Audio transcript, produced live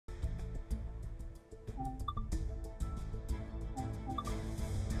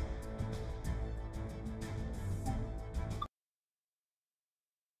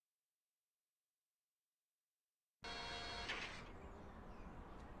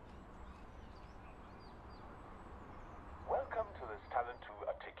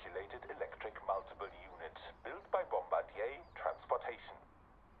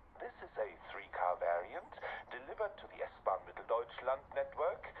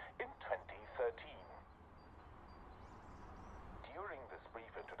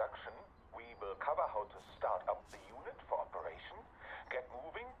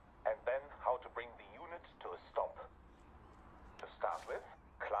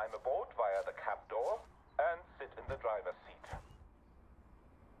climb aboard via the cab door and sit in the driver's seat.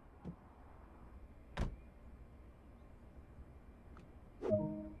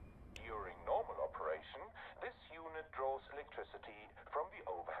 During normal operation, this unit draws electricity from the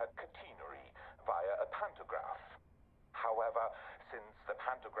overhead catenary via a pantograph. However, since the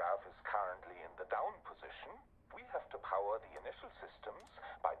pantograph is currently in the down position, we have to power the initial systems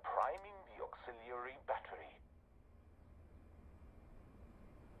by priming the auxiliary battery.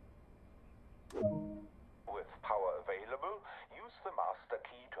 With power available, use the master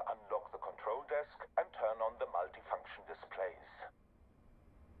key to unlock the control desk and turn on the multifunction displays.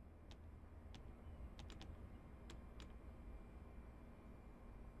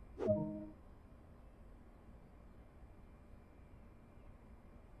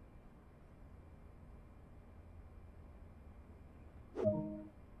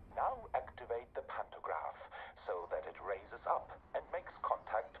 Now activate the pantograph so that it raises up and makes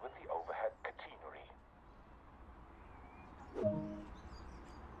contact with the overhead catenary.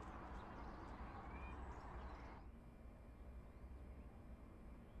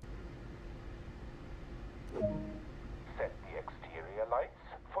 Set the exterior lights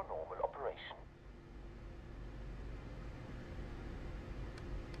for normal operation.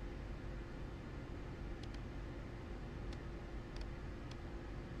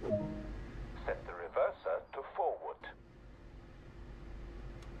 Set the reverser to forward.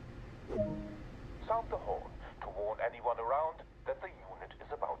 Sound the horn to warn anyone around that the unit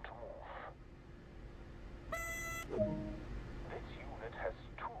is about to move. This unit has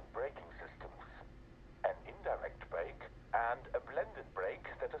two braking systems, an indirect brake and a blended brake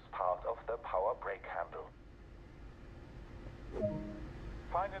that is part of the power brake handle.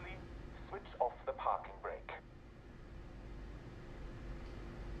 Finally, switch off the parking brake.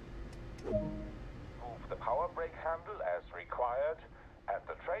 Move the power brake handle as required, and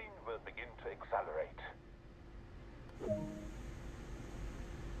the train will begin to accelerate.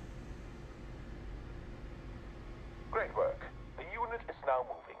 Great work. The unit is now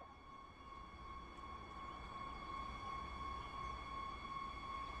moving.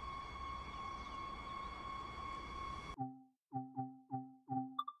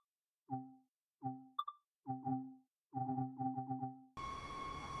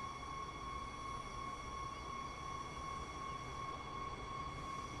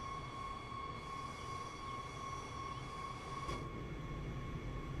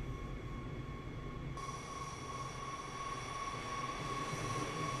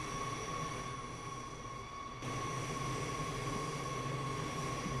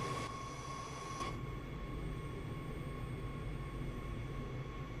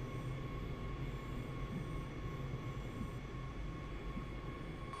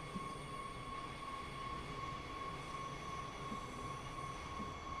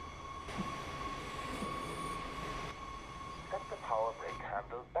 Set the power brake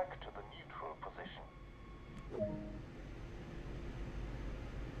handle back to the neutral position.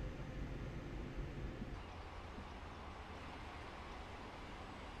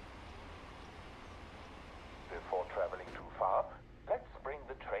 Before traveling too far, let's bring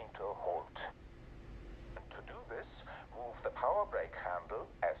the train to a halt. And to do this, move the power brake handle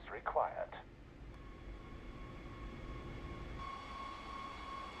as required.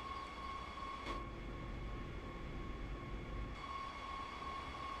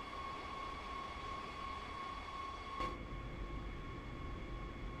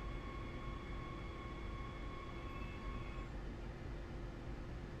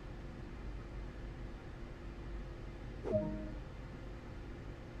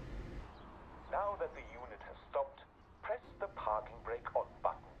 Now that the unit